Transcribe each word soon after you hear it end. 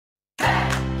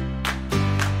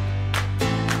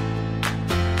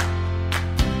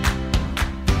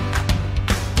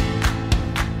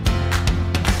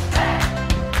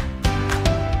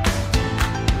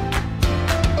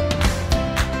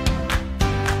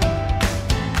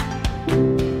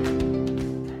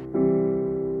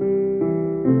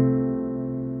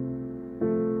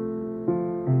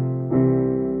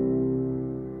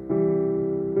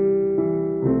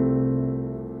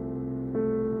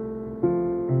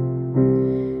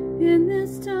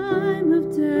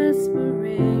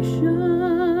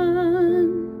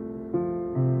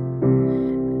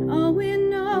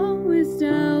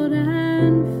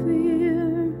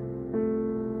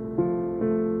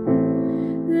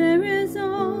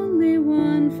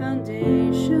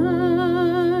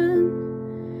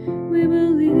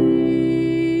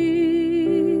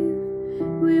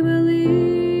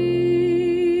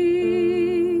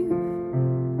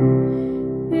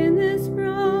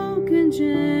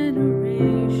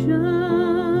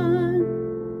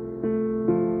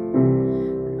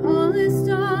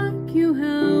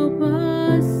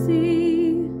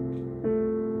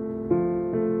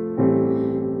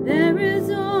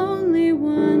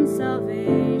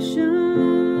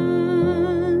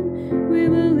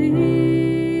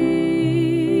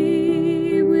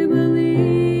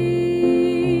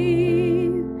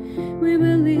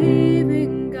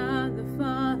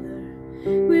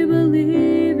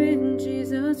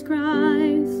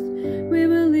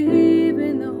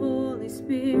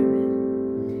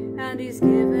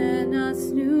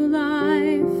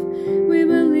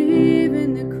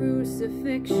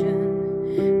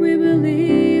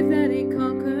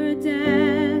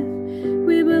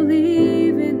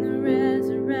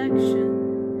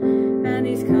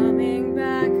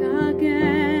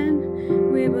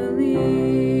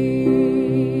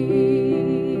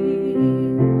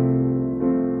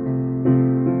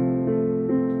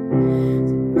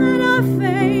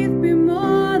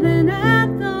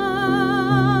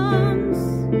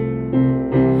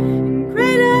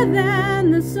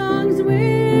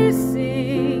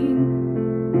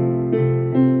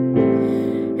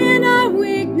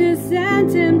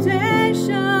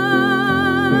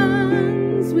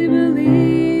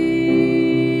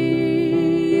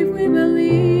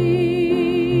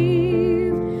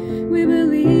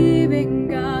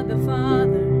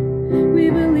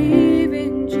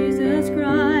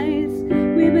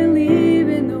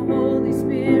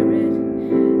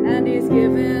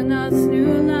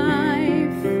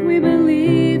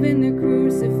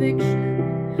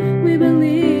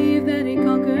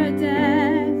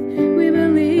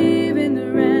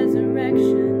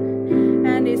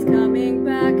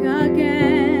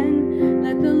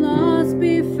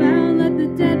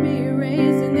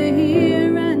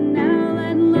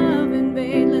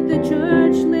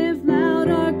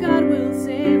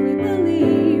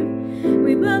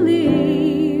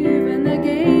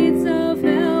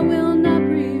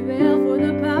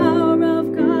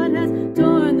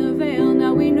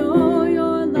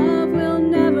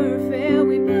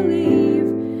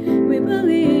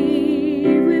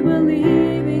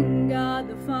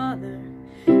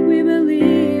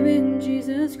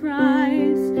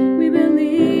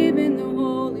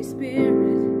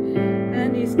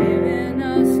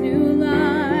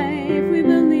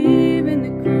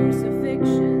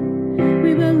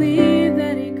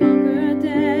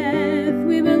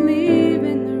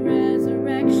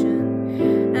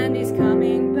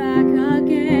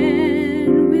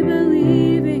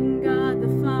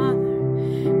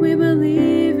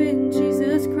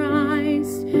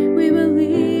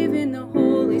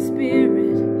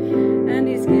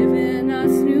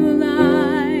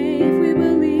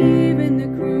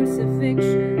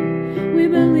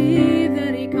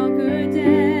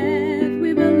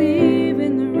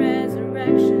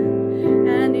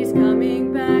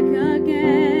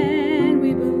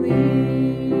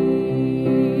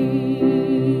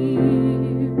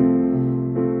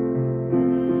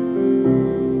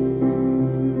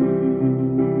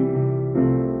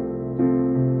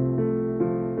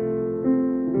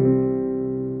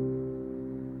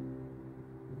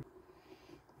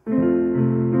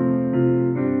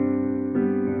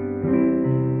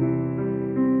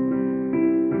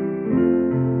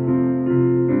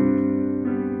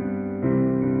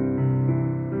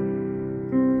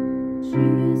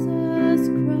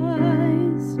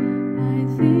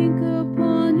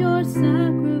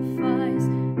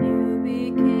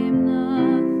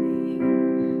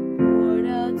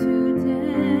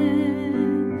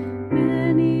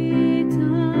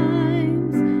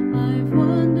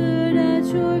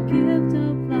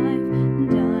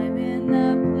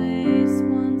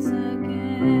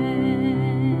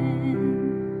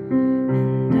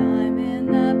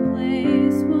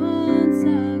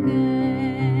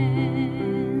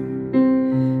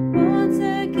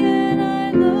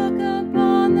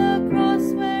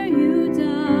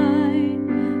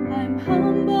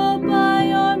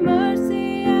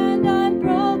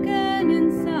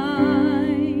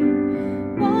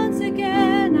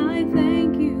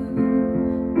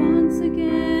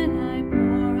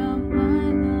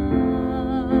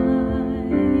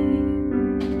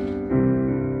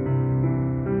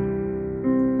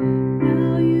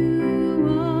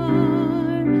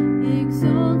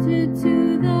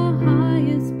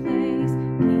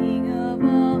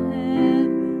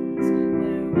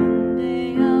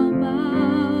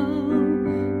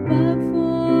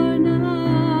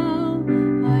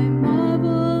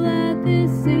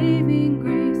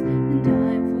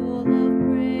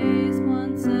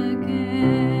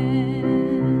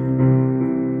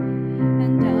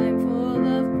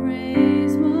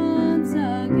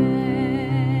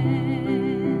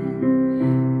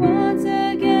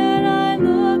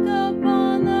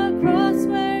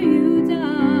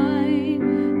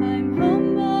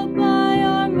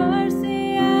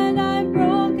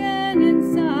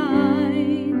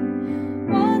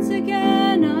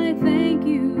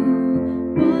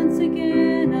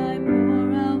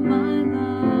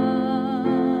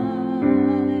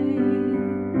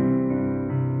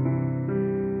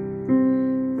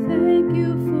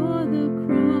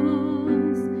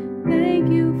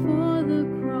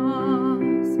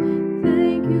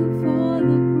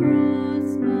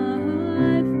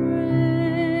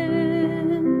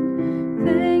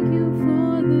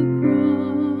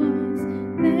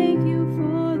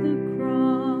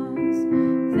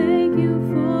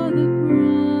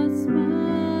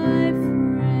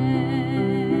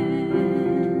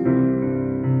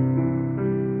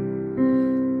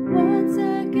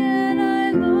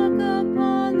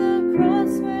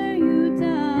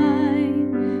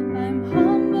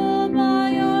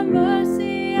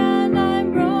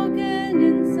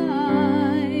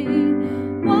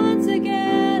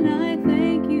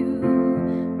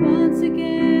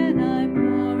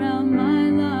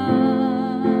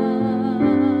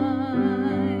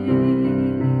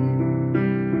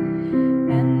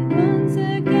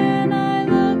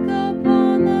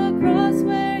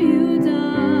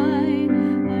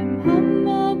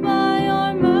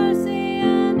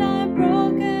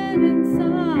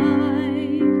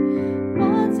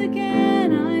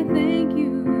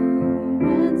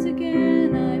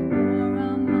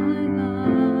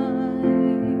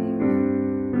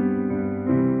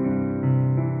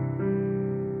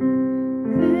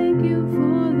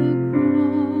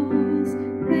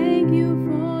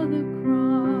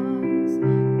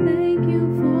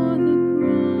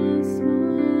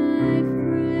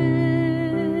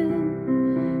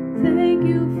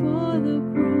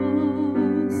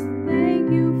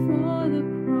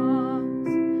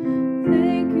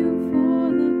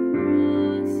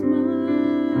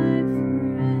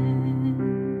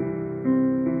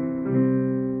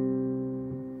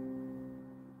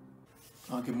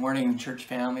Church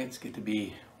family, it's good to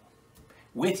be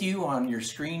with you on your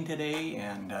screen today,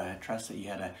 and I trust that you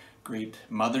had a great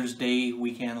Mother's Day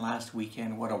weekend last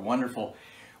weekend. What a wonderful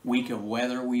week of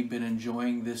weather we've been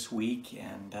enjoying this week.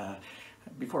 And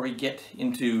before we get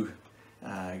into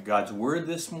God's Word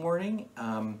this morning,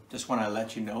 just want to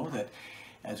let you know that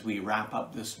as we wrap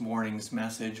up this morning's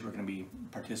message, we're going to be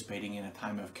participating in a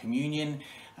time of communion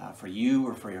for you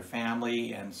or for your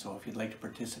family. And so if you'd like to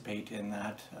participate in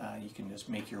that, you can just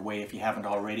make your way, if you haven't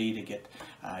already, to get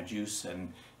juice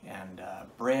and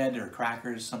bread or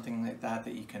crackers, something like that,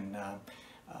 that you can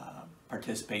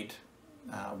participate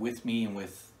with me and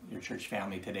with your church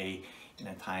family today in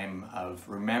a time of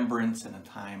remembrance and a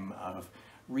time of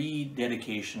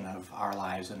rededication of our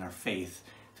lives and our faith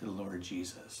to the Lord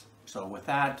Jesus. So with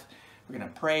that, we're going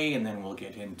to pray, and then we'll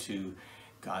get into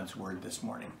God's Word this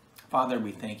morning. Father,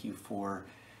 we thank you for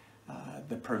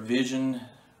the provision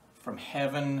from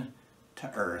heaven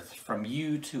to earth, from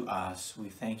you to us. We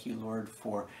thank you, Lord,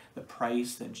 for the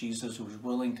price that Jesus was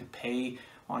willing to pay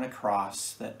on a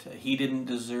cross that he didn't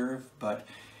deserve, but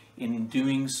in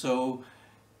doing so,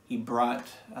 he brought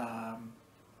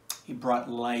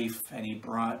life, and he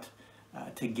brought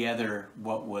together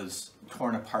what was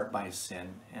torn apart by sin.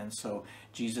 And so,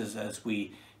 Jesus, as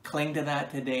we cling to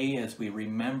that today, as we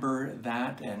remember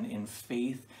that, and in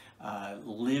faith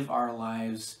live our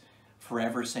lives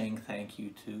forever saying thank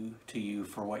you to you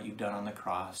for what you've done on the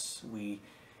cross, we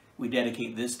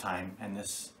dedicate this time and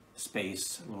this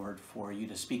space, Lord, for you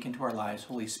to speak into our lives.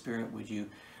 Holy Spirit, would you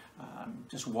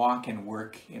just walk and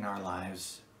work in our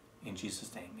lives, in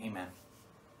Jesus' name, amen.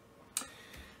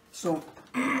 So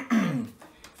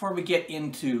before we get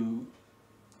into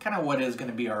kind of what is going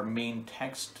to be our main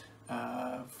text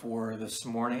for this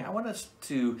morning, I want us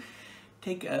to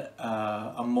take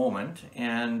a moment,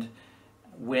 and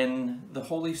when the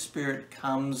Holy Spirit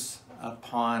comes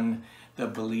upon the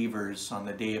believers on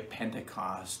the day of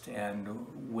Pentecost, and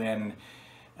when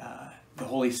the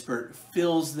Holy Spirit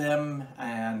fills them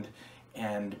and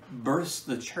births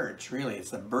the church, really,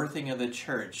 it's the birthing of the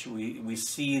church. We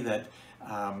see that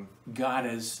God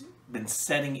has been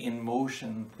setting in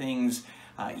motion things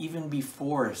even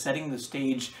before, setting the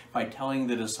stage by telling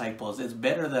the disciples, it's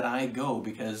better that I go,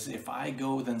 because if I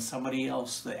go, then somebody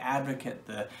else, the advocate,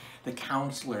 the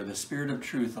counselor, the Spirit of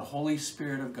truth, the Holy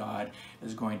Spirit of God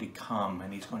is going to come,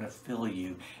 and he's going to fill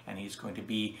you, and he's going to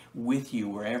be with you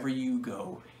wherever you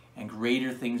go, and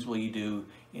greater things will you do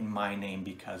in my name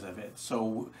because of it.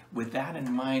 So with that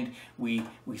in mind, we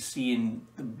see in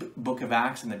the book of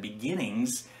Acts, in the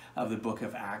beginnings of the book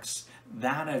of Acts,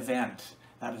 that event,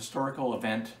 that historical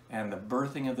event, and the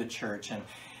birthing of the church. And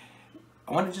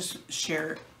I want to just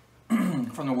share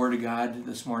from the Word of God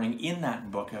this morning in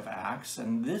that book of Acts.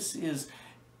 And this is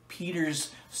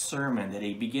Peter's sermon that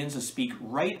he begins to speak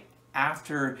right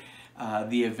after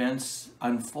the events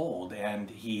unfold, and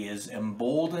he is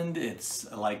emboldened.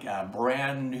 It's like a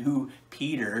brand new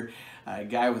Peter, a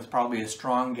guy with probably a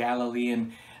strong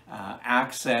Galilean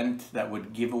accent that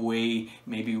would give away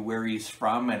maybe where he's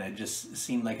from, and it just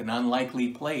seemed like an unlikely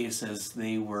place as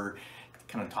they were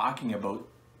kind of talking about,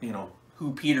 you know,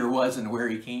 who Peter was and where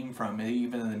he came from,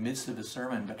 even in the midst of his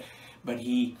sermon. But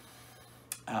he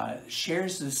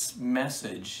shares this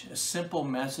message, a simple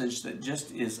message that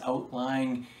just is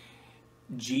outlining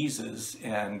Jesus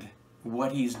and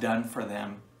what he's done for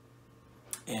them.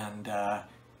 And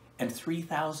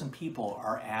 3,000 people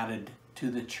are added to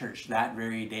the church that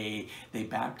very day. They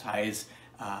baptize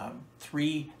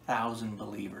 3,000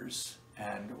 believers.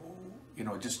 And, you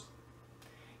know,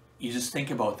 you just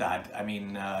think about that. I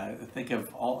mean, think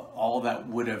of all that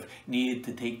would have needed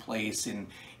to take place in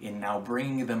now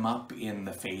bringing them up in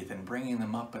the faith and bringing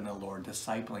them up in the Lord,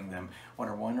 discipling them. What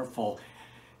a wonderful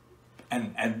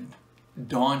and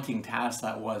daunting task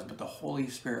that was. But the Holy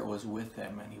Spirit was with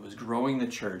them, and he was growing the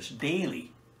church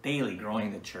daily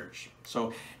growing the church.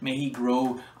 So may he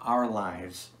grow our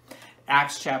lives.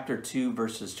 Acts chapter 2,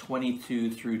 verses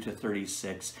 22 through to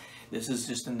 36. This is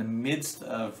just in the midst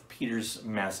of Peter's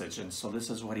message. And so this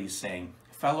is what he's saying.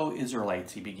 Fellow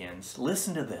Israelites, he begins.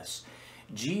 Listen to this.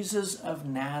 Jesus of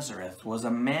Nazareth was a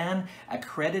man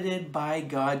accredited by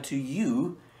God to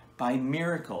you by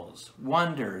miracles,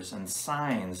 wonders, and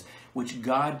signs, which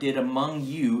God did among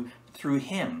you through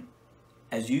him,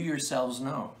 as you yourselves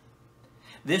know.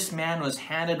 This man was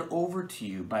handed over to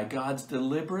you by God's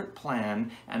deliberate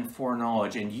plan and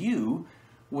foreknowledge, and you,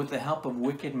 with the help of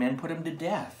wicked men, put him to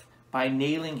death by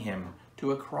nailing him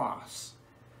to a cross.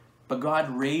 But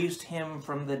God raised him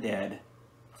from the dead,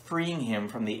 freeing him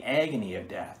from the agony of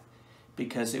death,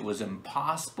 because it was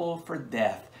impossible for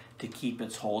death to keep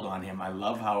its hold on him. I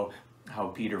love how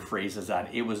Peter phrases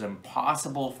that. It was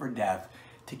impossible for death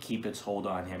to keep its hold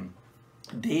on him.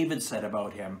 David said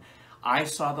about him, I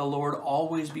saw the Lord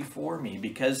always before me,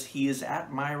 because he is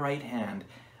at my right hand.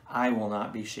 I will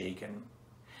not be shaken.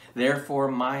 Therefore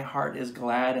my heart is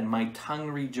glad and my tongue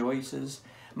rejoices.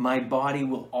 My body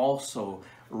will also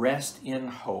rest in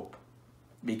hope,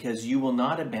 because you will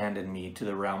not abandon me to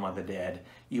the realm of the dead.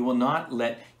 You will not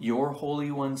let your Holy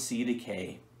One see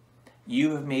decay.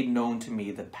 You have made known to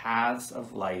me the paths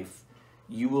of life.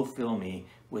 You will fill me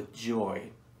with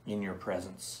joy in your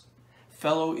presence.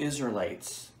 Fellow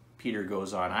Israelites, Peter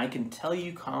goes on, I can tell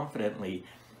you confidently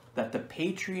that the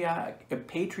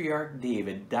patriarch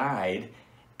David died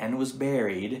and was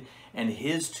buried, and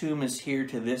his tomb is here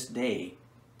to this day.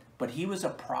 But he was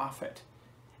a prophet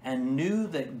and knew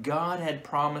that God had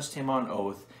promised him on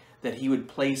oath that he would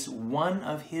place one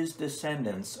of his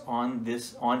descendants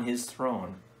on his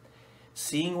throne.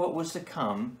 Seeing what was to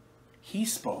come, he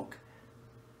spoke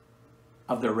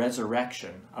of the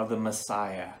resurrection of the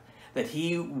Messiah, that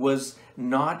he was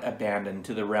not abandoned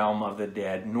to the realm of the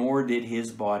dead, nor did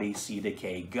his body see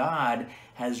decay. God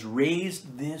has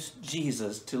raised this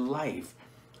Jesus to life,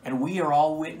 and we are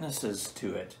all witnesses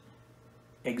to it.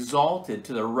 Exalted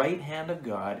to the right hand of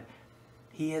God,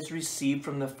 he has received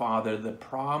from the Father the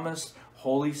promised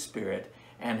Holy Spirit,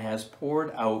 and has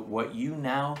poured out what you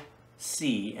now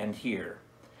see and hear.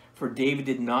 For David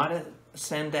did not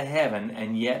ascend to heaven,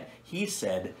 and yet he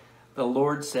said, the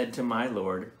Lord said to my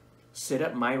Lord, sit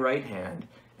at my right hand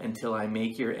until I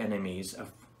make your enemies a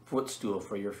footstool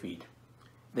for your feet.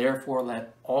 Therefore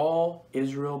let all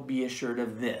Israel be assured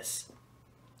of this.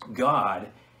 God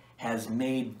has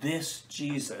made this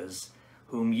Jesus,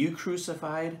 whom you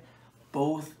crucified,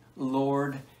 both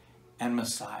Lord and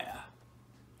Messiah.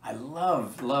 I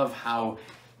love how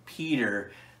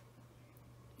Peter,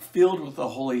 filled with the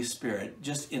Holy Spirit,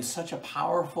 just in such a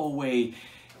powerful way,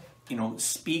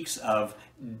 speaks of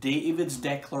David's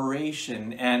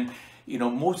declaration. And,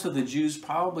 most of the Jews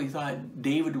probably thought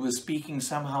David was speaking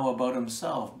somehow about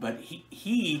himself, but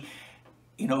he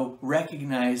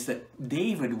recognized that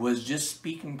David was just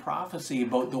speaking prophecy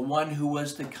about the one who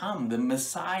was to come, the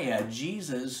Messiah,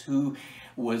 Jesus, who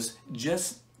was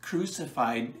just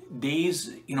crucified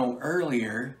days,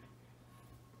 earlier,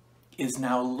 is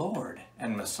now Lord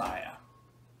and Messiah.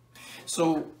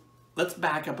 So let's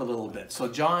back up a little bit. So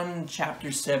John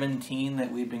chapter 17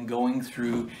 that we've been going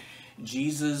through,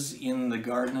 Jesus in the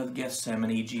Garden of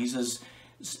Gethsemane, Jesus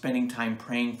spending time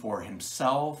praying for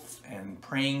himself and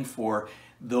praying for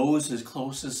those, his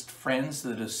closest friends,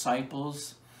 the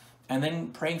disciples, and then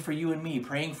praying for you and me,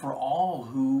 praying for all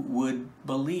who would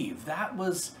believe.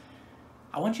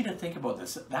 I want you to think about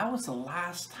this. That was the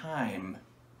last time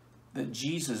that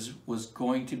Jesus was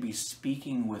going to be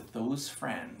speaking with those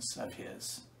friends of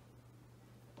his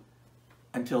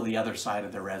until the other side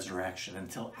of the resurrection,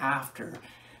 until after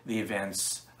the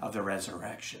events of the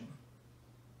resurrection.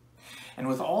 And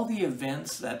with all the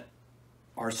events that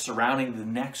are surrounding the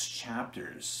next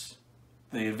chapters.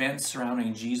 The events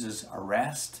surrounding Jesus'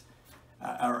 arrest,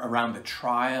 around the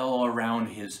trial, around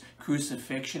his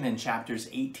crucifixion in chapters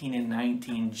 18 and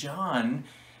 19. John,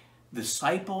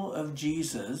 disciple of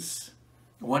Jesus,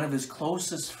 one of his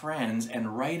closest friends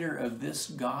and writer of this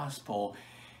gospel,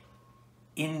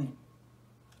 in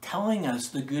telling us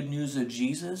the good news of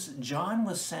Jesus, John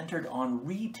was centered on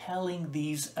retelling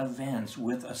these events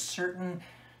with a certain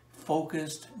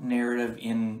focused narrative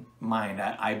in mind,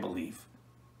 I believe.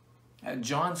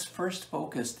 John's first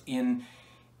focused in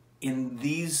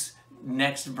these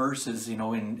next verses,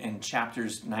 in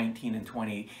chapters 19 and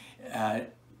 20,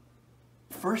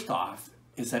 first off,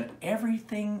 is that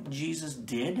everything Jesus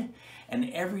did and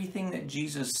everything that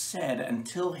Jesus said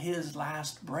until his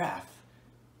last breath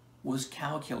was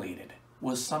calculated,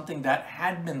 was something that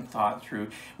had been thought through,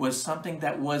 was something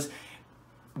that was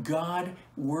God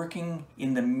working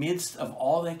in the midst of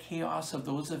all the chaos of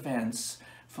those events,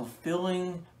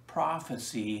 fulfilling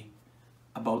prophecy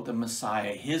about the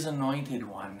Messiah, his anointed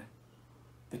one,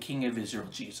 the King of Israel,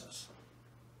 Jesus.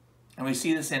 And we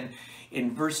see this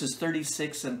in verses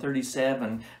 36 and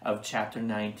 37 of chapter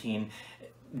 19.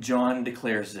 John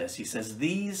declares this. He says,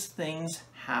 "These things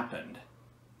happened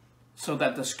so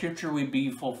that the scripture would be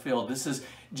fulfilled." This is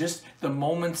just the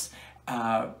moments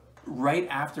right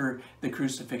after the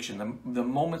crucifixion, the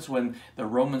moments when the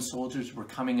Roman soldiers were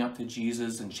coming up to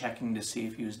Jesus and checking to see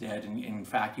if he was dead. And in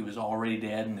fact, he was already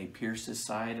dead, and they pierced his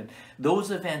side. And those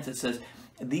events, it says,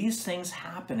 these things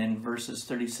happen in verses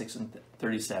 36 and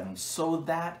 37 so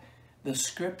that the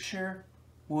scripture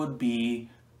would be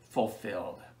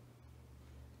fulfilled.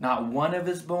 Not one of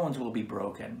his bones will be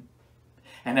broken.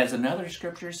 And as another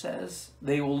scripture says,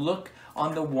 they will look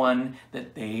on the one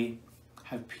that they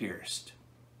have pierced.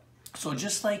 So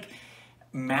just like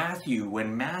Matthew,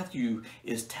 when Matthew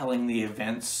is telling the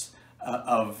events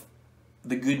of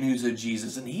the good news of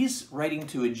Jesus, and he's writing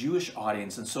to a Jewish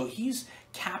audience, and so he's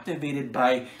captivated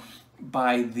by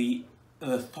the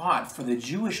thought for the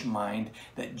Jewish mind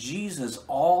that Jesus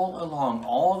all along,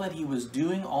 all that he was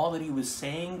doing, all that he was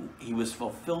saying, he was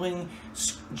fulfilling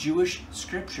Jewish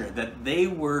scripture that they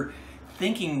were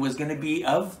thinking was going to be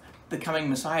of the coming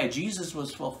Messiah. Jesus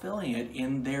was fulfilling it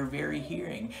in their very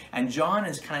hearing. And John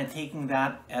is kind of taking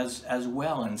that as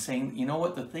well and saying, you know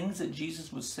what, the things that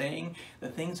Jesus was saying, the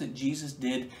things that Jesus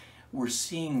did, we're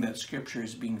seeing that scripture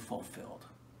is being fulfilled.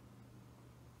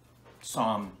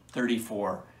 Psalm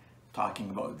 34 talking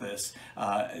about this.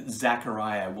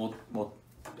 Zechariah, we'll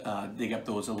dig up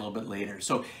those a little bit later.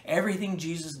 So everything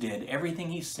Jesus did,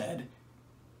 everything he said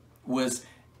was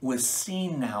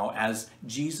seen now as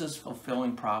Jesus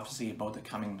fulfilling prophecy about the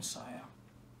coming Messiah.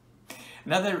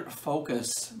 Another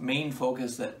focus, main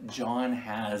focus that John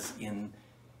has in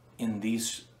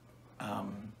these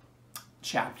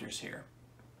chapters here,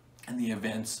 and the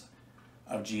events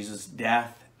of Jesus'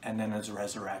 death and then his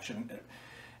resurrection.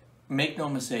 Make no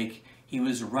mistake, he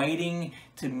was writing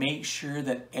to make sure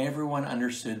that everyone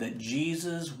understood that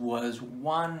Jesus was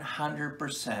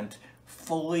 100%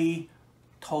 fully,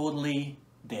 totally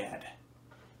dead.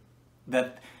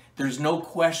 That there's no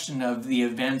question of the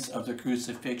events of the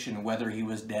crucifixion, whether he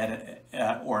was dead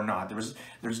or not.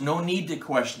 There's no need to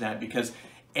question that, because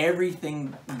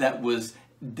everything that was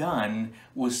done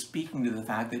was speaking to the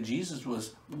fact that Jesus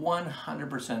was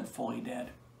 100% fully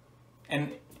dead.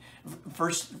 And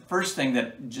first thing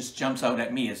that just jumps out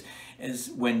at me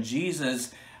is when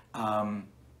Jesus,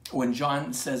 when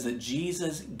John says that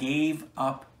Jesus gave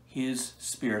up his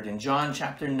spirit. In John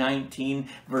chapter 19,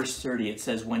 verse 30, it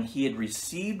says, when he had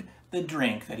received the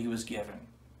drink that he was given,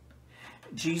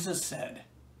 Jesus said,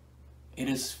 "It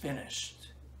is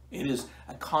finished. It is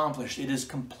accomplished. It is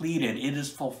completed. It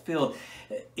is fulfilled.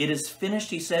 It is finished,"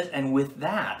 he says. And with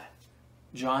that,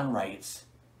 John writes,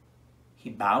 he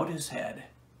bowed his head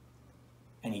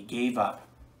and he gave up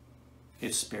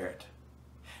his spirit.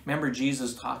 Remember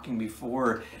Jesus talking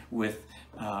before with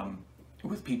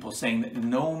people saying that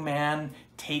no man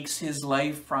takes his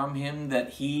life from him, that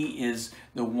he is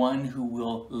the one who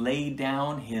will lay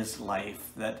down his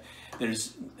life, that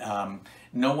there's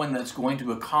no one that's going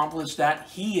to accomplish that.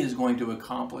 He is going to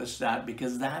accomplish that,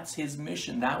 because that's his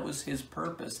mission. That was his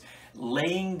purpose.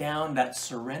 Laying down that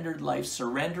surrendered life,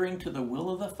 surrendering to the will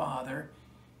of the Father.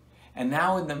 And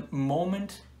now in the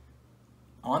moment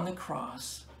on the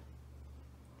cross,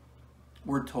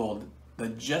 we're told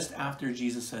that just after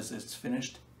Jesus says it's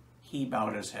finished, he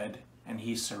bowed his head and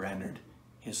he surrendered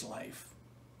his life.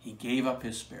 He gave up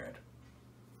his spirit.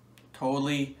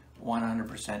 Totally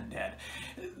 100% dead.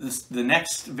 The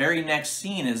very next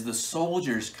scene is the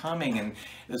soldiers coming, and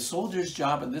the soldiers'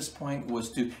 job at this point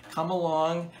was to come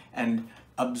along and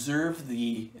observe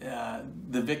the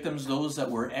victims, those that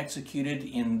were executed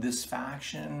in this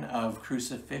faction of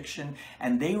crucifixion,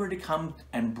 and they were to come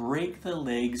and break the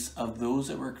legs of those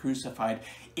that were crucified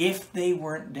if they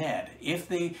weren't dead. If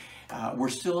they were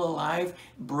still alive,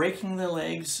 breaking the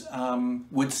legs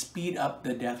would speed up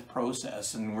the death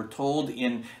process. And we're told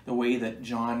in the way that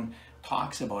John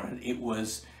talks about it, it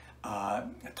was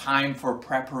time for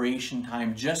preparation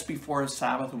time just before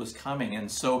Sabbath was coming.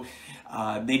 And so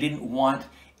they didn't want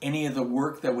any of the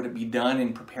work that would be done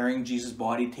in preparing Jesus'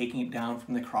 body, taking it down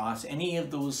from the cross, any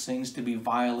of those things to be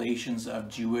violations of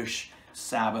Jewish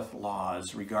Sabbath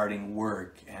laws regarding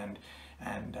work and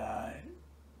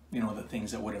you know, the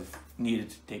things that would have needed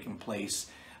to take place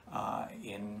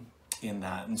in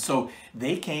that. And so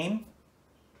they came,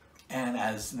 and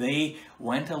as they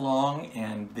went along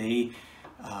and they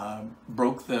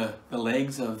broke the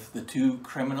legs of the two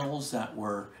criminals that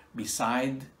were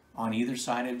on either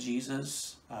side of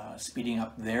Jesus, speeding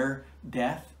up their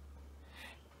death.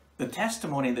 The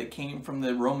testimony that came from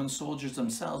the Roman soldiers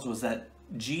themselves was that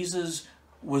Jesus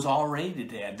was already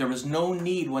dead. There was no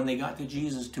need when they got to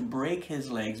Jesus to break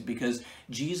his legs because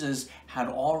Jesus had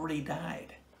already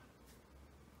died.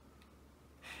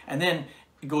 And then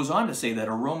it goes on to say that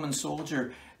a Roman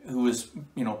soldier who was,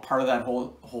 you know, part of that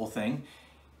whole thing,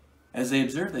 as they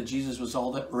observed that Jesus was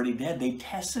already dead, they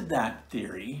tested that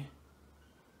theory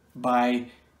by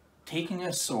taking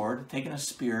a sword, taking a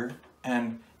spear,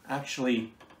 and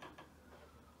actually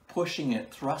pushing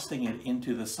it, thrusting it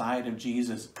into the side of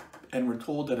Jesus. And we're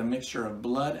told that a mixture of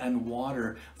blood and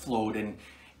water flowed, and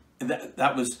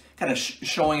that was kind of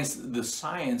showing us the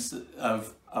science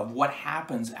of what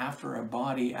happens after a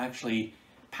body actually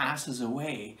passes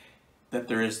away, that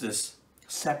there is this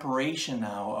separation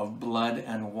now of blood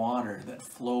and water that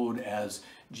flowed as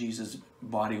Jesus'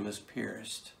 body was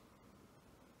pierced.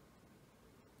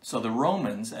 So the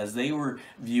Romans, as they were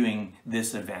viewing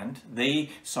this event, they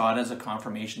saw it as a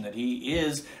confirmation that he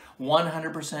is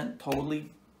 100% totally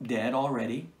dead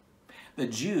already. The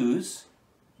Jews,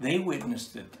 they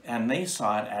witnessed it, and they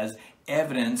saw it as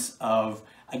evidence of,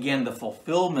 again, the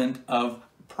fulfillment of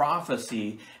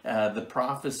prophecy, the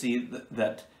prophecy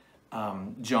that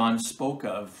John spoke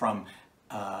of from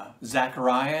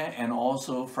Zechariah and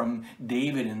also from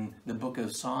David in the book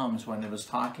of Psalms, when it was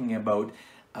talking about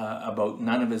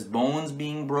none of his bones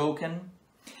being broken,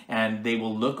 and they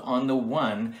will look on the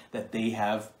one that they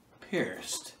have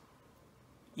pierced.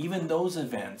 Even those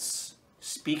events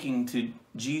speaking to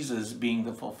Jesus being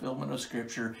the fulfillment of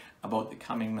Scripture about the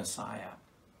coming Messiah.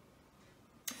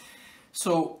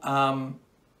 So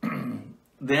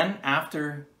then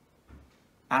after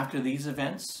these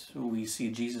events, we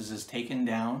see Jesus is taken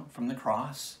down from the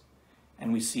cross,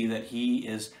 and we see that he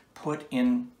is put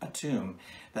in a tomb.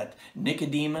 That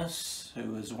Nicodemus,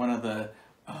 who was one of the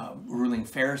ruling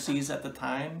Pharisees at the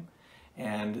time,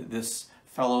 and this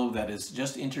fellow that is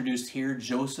just introduced here,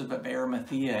 Joseph of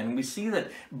Arimathea, and we see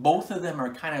that both of them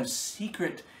are kind of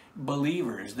secret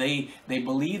believers. They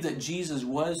believed that Jesus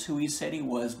was who he said he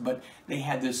was, but they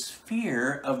had this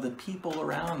fear of the people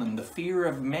around them. The fear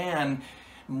of man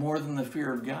more than the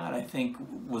fear of God, I think,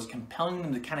 was compelling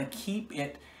them to kind of keep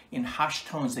it in hushed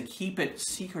tones, to keep it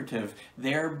secretive,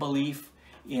 their belief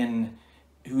in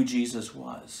who Jesus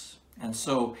was. And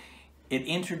so it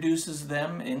introduces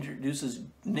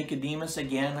Nicodemus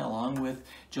again, along with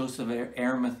Joseph of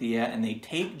Arimathea, and they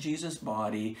take Jesus'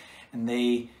 body and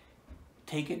they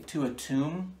take it to a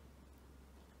tomb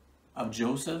of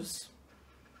Joseph's,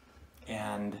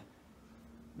 and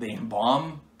they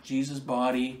embalm Jesus'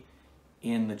 body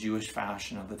in the Jewish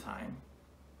fashion of the time.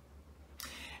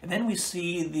 And then we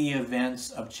see the events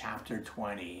of chapter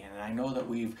 20. And I know that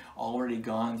we've already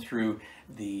gone through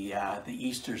the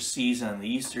Easter season, the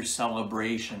Easter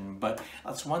celebration, but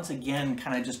let's once again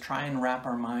kind of just try and wrap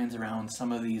our minds around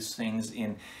some of these things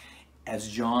as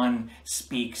John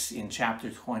speaks in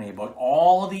chapter 20 about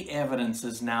all the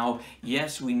evidences now.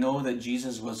 Yes, we know that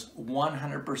Jesus was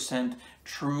 100%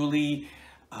 truly,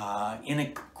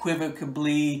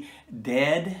 unequivocally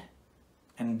dead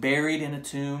and buried in a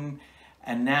tomb.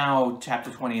 And now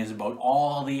chapter 20 is about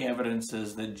all the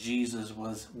evidences that Jesus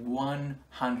was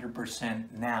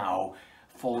 100% now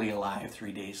fully alive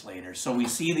 3 days later. So we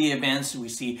see the events. We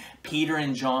see Peter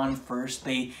and John first.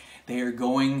 They are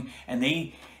going and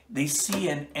they see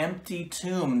an empty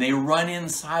tomb. They run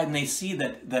inside and they see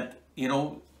that you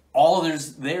know, all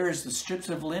there is the strips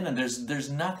of linen. There's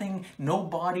nothing, no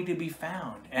body to be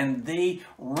found. And they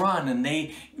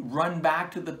run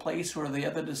back to the place where the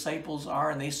other disciples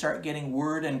are, and they start getting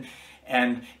word.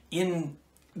 And in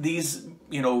these,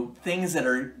 things that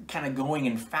are kind of going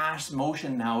in fast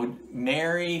motion now.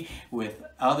 Mary with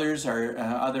others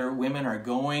other women are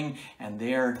going, and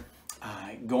they're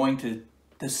going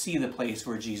to see the place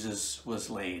where Jesus was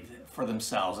laid for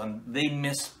themselves, and they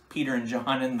miss Peter and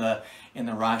John in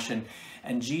the rush,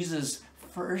 and Jesus'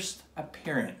 first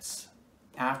appearance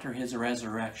after his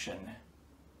resurrection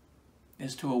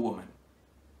is to a woman.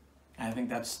 And I think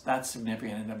that's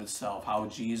significant in and of itself, how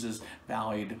Jesus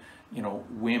valued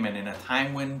women in a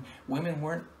time when women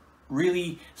weren't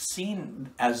really seen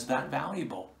as that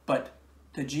valuable, but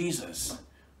to Jesus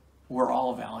we're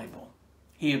all valuable.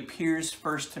 He appears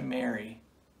first to Mary,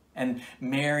 and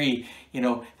Mary,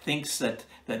 thinks that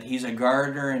he's a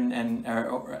gardener, and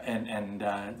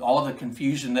all the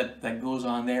confusion that goes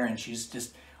on there, and she's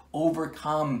just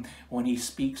overcome when he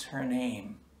speaks her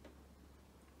name.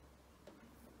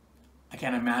 I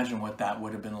can't imagine what that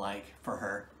would have been like for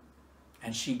her.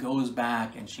 And she goes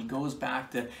back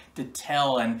to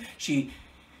tell, and she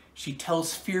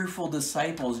tells fearful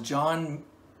disciples. John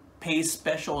pays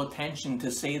special attention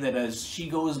to say that as she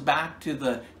goes back to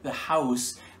the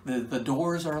house, the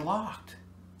doors are locked.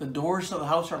 The doors of the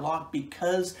house are locked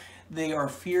because they are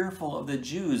fearful of the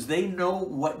Jews. They know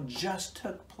what just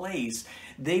took place.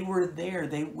 They were there.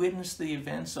 They witnessed the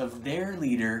events of their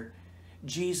leader,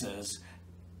 Jesus,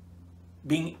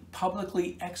 being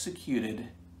publicly executed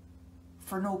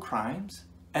for no crimes.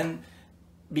 And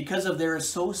because of their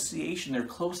association, their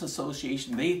close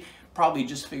association, they probably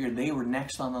just figured they were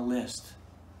next on the list.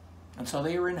 And so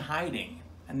they were in hiding,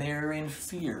 and they were in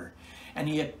fear. And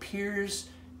he appears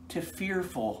to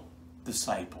fearful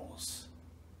disciples.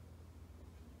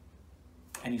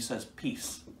 And he says,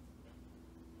 peace,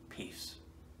 peace.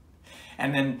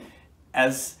 And then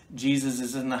as Jesus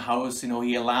is in the house,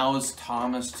 he allows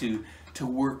Thomas to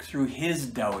work through his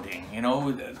doubting.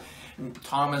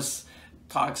 Thomas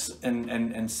talks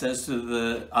and says to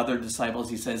the other disciples,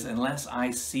 he says, unless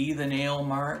I see the nail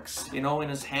marks, in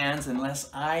his hands, unless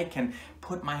I can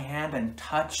put my hand and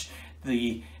touch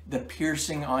the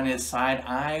piercing on his side,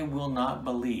 I will not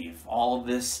believe. All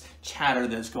this chatter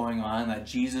that's going on, that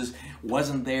Jesus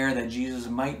wasn't there, that Jesus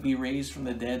might be raised from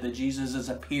the dead, that Jesus has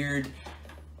appeared.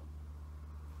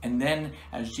 And then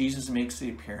as Jesus makes the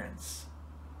appearance,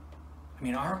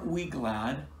 aren't we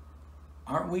glad?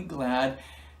 Aren't we glad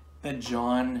that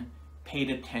John paid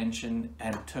attention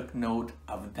and took note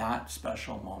of that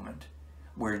special moment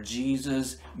where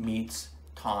Jesus meets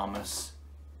Thomas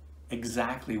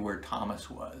exactly where Thomas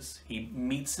was? He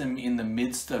meets him in the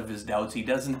midst of his doubts. He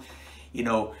doesn't,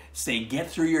 say, get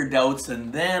through your doubts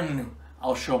and then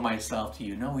I'll show myself to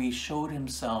you. No, he showed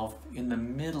himself in the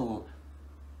middle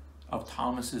of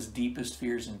Thomas's deepest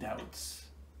fears and doubts.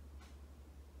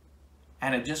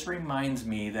 And it just reminds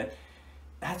me that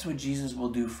that's what Jesus will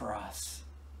do for us.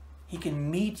 He can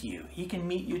meet you. He can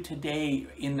meet you today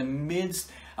in the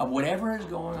midst of whatever is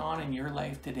going on in your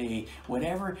life today,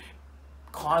 whatever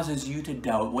causes you to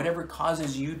doubt, whatever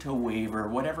causes you to waver,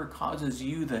 whatever causes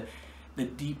you the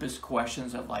deepest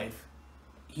questions of life.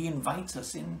 He invites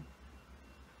us in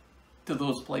to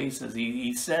those places.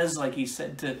 He says, like he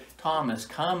said to Thomas,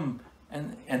 come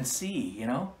and see,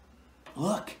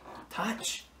 look,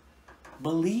 touch,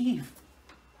 believe.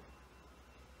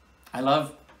 I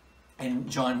love in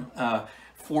John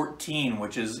 14,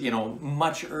 which is,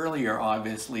 much earlier,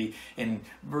 obviously, in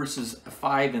verses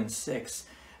 5 and 6,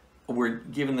 we're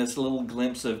given this little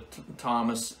glimpse of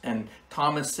Thomas, and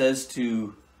Thomas says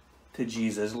to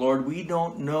Jesus, Lord, we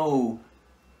don't know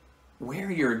where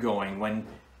you're going,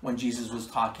 when Jesus was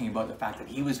talking about the fact that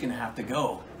he was going to have to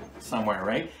go somewhere,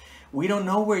 right? We don't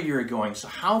know where you're going, so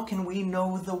how can we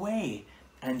know the way?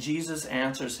 And Jesus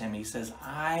answers him. He says,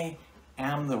 I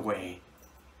am the way,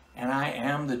 and I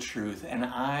am the truth, and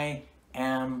I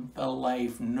am the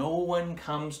life. No one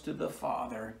comes to the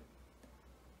Father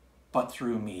but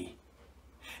through me.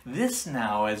 This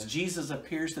now, as Jesus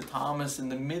appears to Thomas in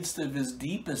the midst of his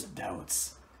deepest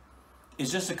doubts,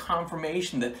 is just a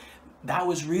confirmation that that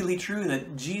was really true,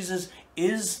 that Jesus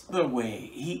is the way,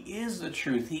 he is the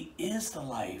truth, he is the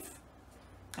life.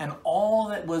 And all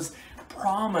that was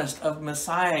promised of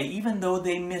Messiah, even though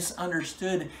they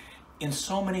misunderstood in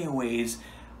so many ways,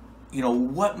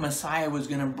 what Messiah was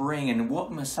going to bring and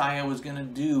what Messiah was going to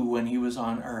do when he was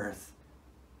on earth.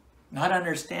 Not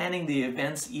understanding the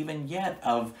events even yet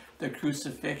of the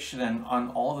crucifixion and on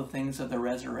all the things of the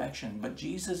resurrection. But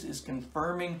Jesus is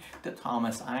confirming to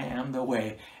Thomas, I am the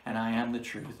way and I am the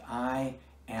truth. I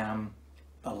am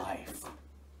the life.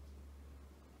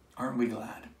 Aren't we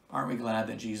glad? Aren't we glad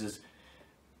that Jesus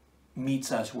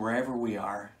meets us wherever we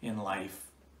are in life?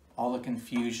 All the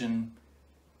confusion,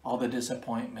 all the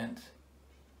disappointment,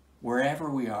 wherever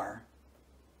we are,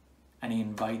 and he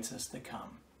invites us to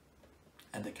come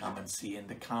and see and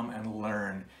to come and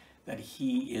learn that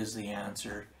he is the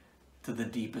answer to the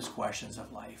deepest questions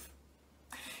of life.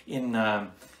 In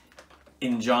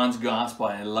John's Gospel,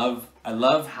 I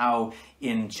love how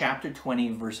in chapter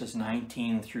 20, verses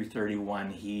 19 through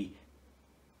 31, he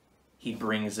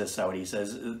brings this out. He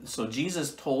says, so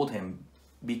Jesus told him,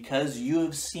 because you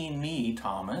have seen me,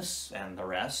 Thomas, and the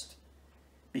rest,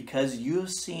 because you have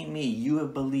seen me, you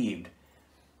have believed.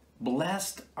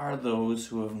 Blessed are those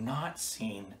who have not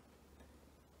seen,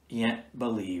 yet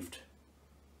believed.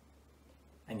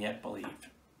 And yet believed.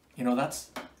 You know,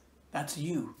 that's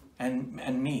you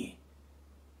and me.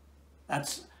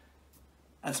 That's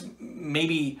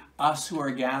maybe us who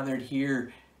are gathered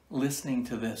here listening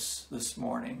to this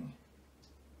morning.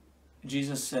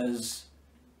 Jesus says,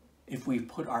 if we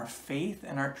put our faith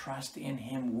and our trust in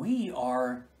him, we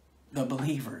are the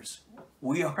believers.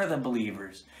 We are the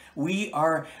believers. We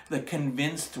are the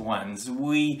convinced ones.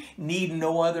 We need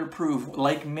no other proof.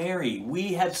 Like Mary,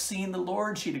 we have seen the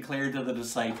Lord, she declared to the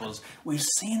disciples. We've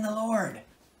seen the Lord.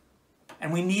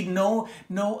 And we need no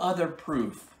other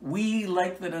proof. We,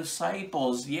 like the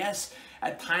disciples, yes,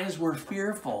 at times we're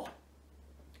fearful.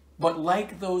 But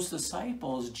like those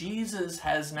disciples, Jesus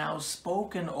has now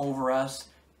spoken over us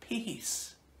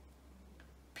peace.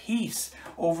 Peace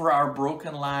over our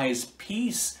broken lives.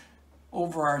 Peace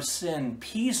over our sin.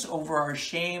 Peace over our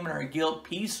shame and our guilt.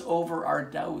 Peace over our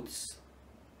doubts.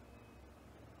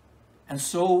 And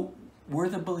so we're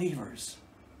the believers.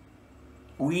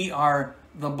 We are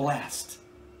the blessed.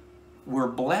 We're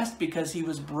blessed because he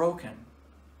was broken.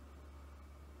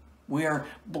 We are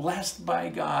blessed by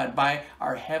God, by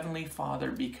our Heavenly Father,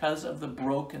 because of the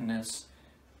brokenness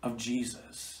of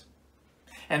Jesus.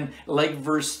 And like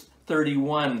verse 30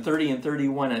 and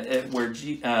 31, where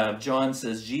John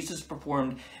says, Jesus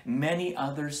performed many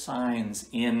other signs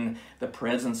in the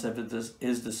presence of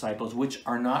his disciples, which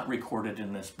are not recorded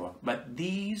in this book. But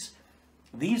these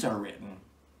are written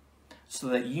so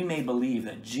that you may believe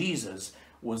that Jesus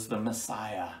was the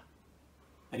Messiah,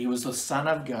 that he was the Son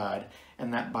of God,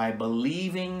 and that by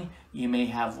believing you may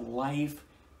have life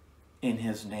in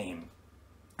his name.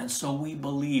 And so we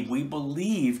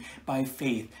believe by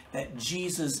faith that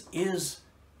Jesus is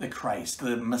the Christ,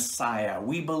 the Messiah.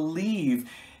 We believe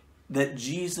that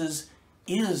Jesus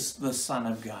is the Son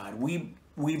of God. We've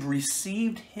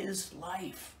received his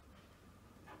life.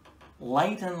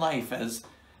 Light and life,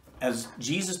 as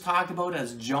Jesus talked about,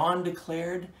 as John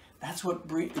declared, that's what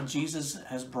Jesus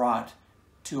has brought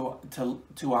to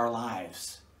our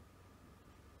lives.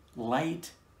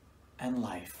 Light and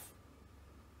life.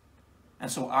 And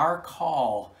so our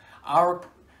call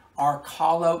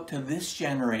out to this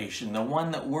generation, the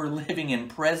one that we're living in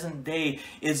present day,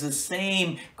 is the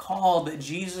same call that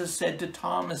Jesus said to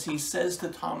Thomas. He says to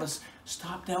Thomas,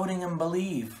 stop doubting and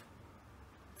believe.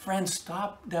 Friends,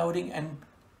 stop doubting and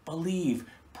believe.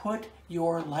 Put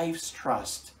your life's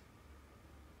trust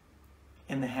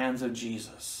in the hands of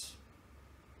Jesus,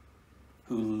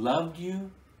 who loved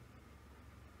you,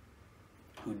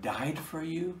 who died for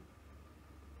you,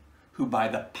 who by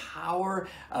the power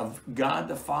of God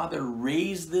the Father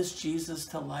raised this Jesus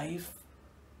to life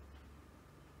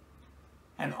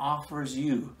and offers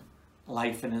you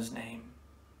life in his name.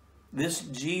 This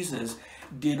Jesus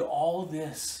did all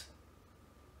this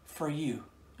for you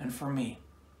and for me.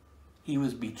 He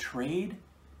was betrayed,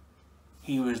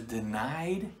 he was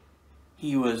denied,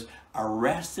 he was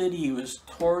arrested, he was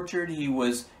tortured, he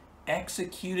was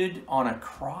executed on a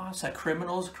cross, a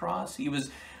criminal's cross. He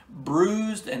was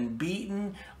bruised and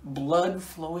beaten, blood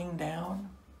flowing down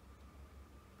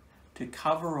to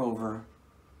cover over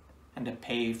and to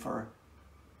pay for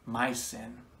my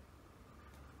sin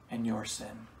and your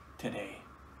sin today.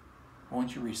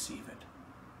 Won't you receive it?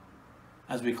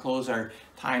 As we close our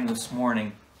time this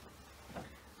morning,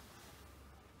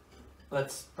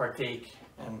 let's partake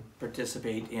and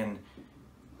participate in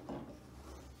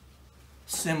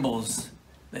symbols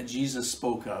that Jesus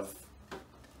spoke of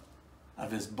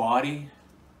his body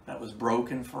that was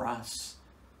broken for us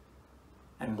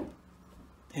and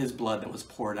his blood that was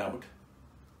poured out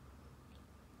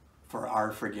for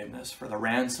our forgiveness, for the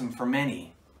ransom for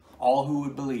many, all who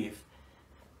would believe.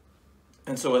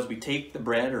 And so as we take the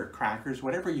bread or crackers,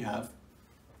 whatever you have,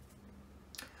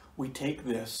 we take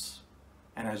this,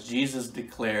 and as Jesus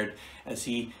declared, as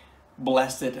he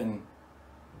blessed it and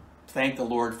thanked the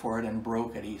Lord for it and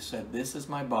broke it, he said, this is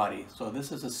my body. So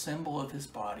this is a symbol of his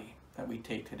body that we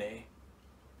take today,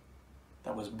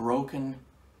 that was broken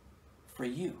for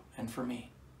you and for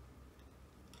me.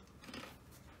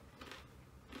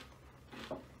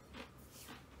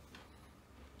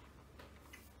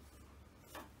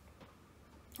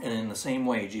 And in the same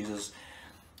way, Jesus,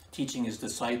 teaching his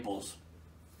disciples,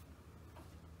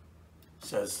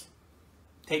 says,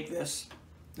 take this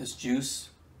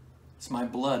juice, it's my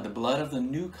blood, the blood of the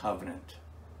new covenant.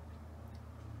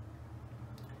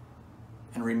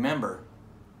 And remember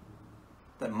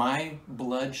that my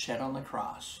blood shed on the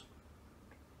cross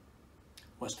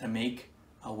was to make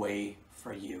a way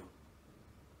for you,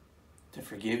 to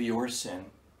forgive your sin,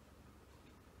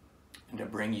 and to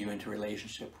bring you into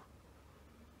relationship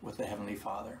with the Heavenly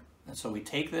Father. And so we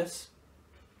take this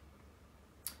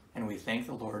and we thank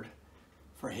the Lord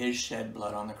for his shed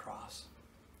blood on the cross.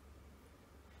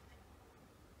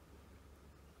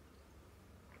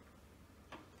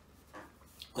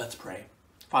 Let's pray.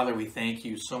 Father, we thank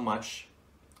you so much.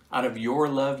 Out of your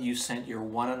love, you sent your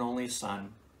one and only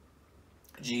Son,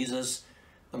 Jesus,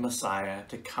 the Messiah,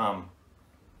 to come.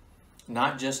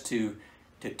 Not just to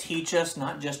teach us,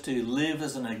 not just to live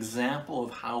as an example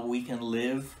of how we can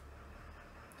live,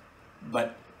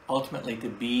 but ultimately to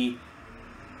be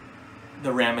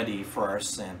the remedy for our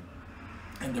sin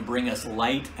and to bring us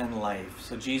light and life.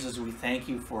 So Jesus, we thank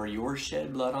you for your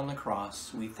shed blood on the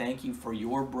cross. We thank you for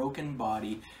your broken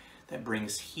body that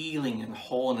brings healing and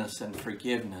wholeness and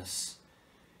forgiveness.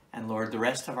 And Lord, the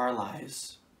rest of our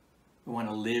lives, we want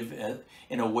to live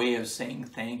in a way of saying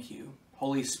thank you.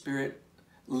 Holy Spirit,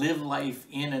 live life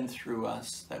in and through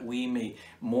us that we may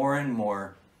more and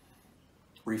more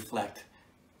reflect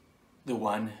the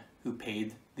one who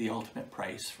paid the ultimate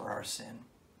price for our sin.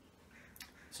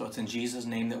 So it's in Jesus'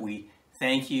 name that we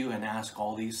thank you and ask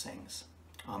all these things.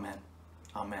 Amen.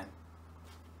 Amen.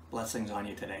 Blessings on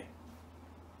you today.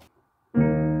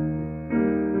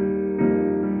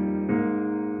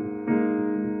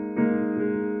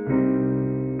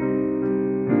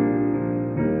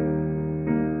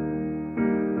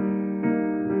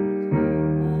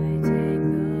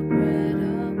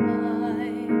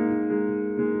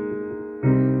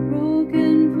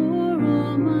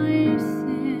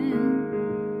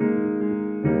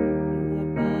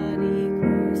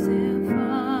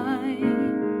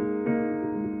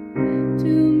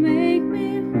 To make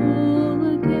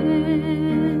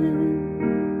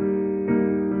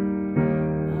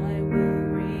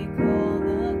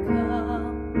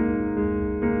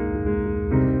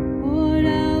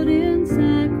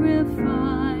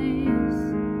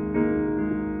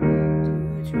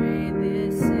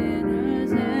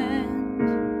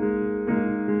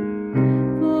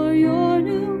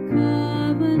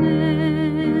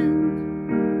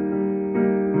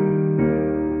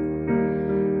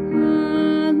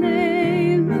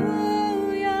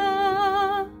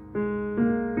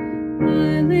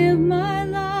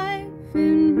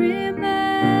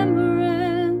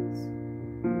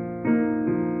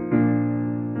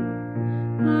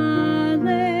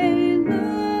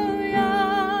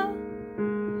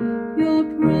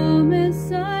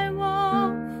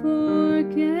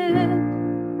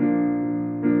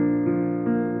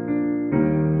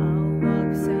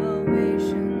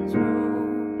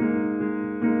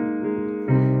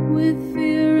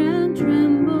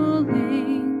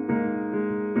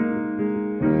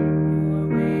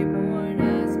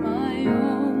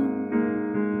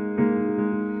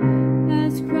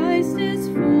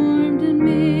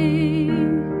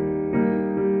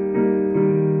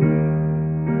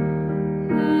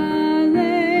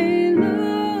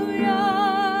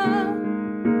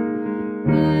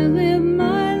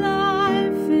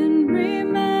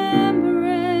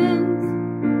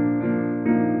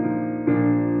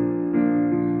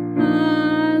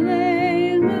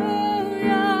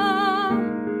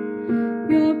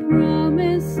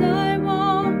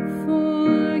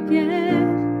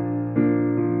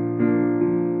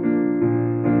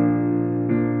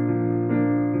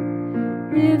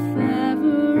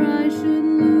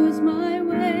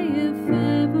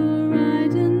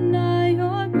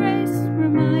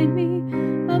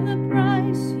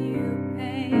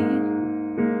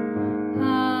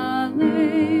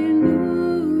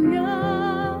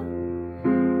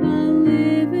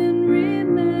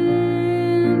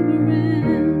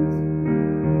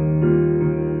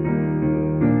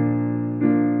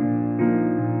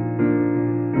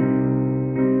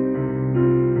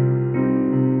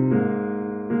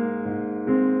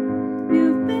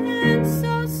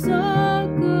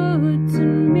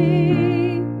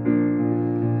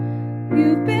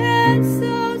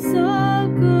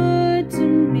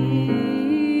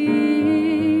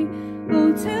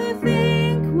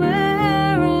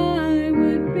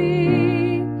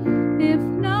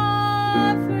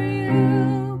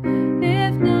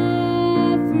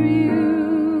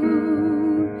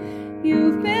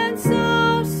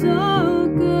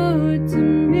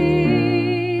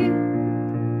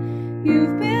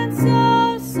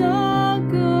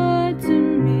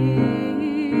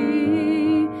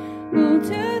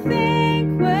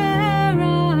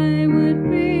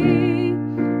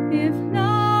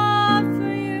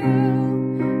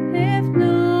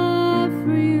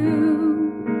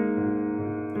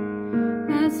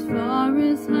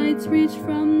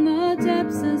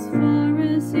Jesus,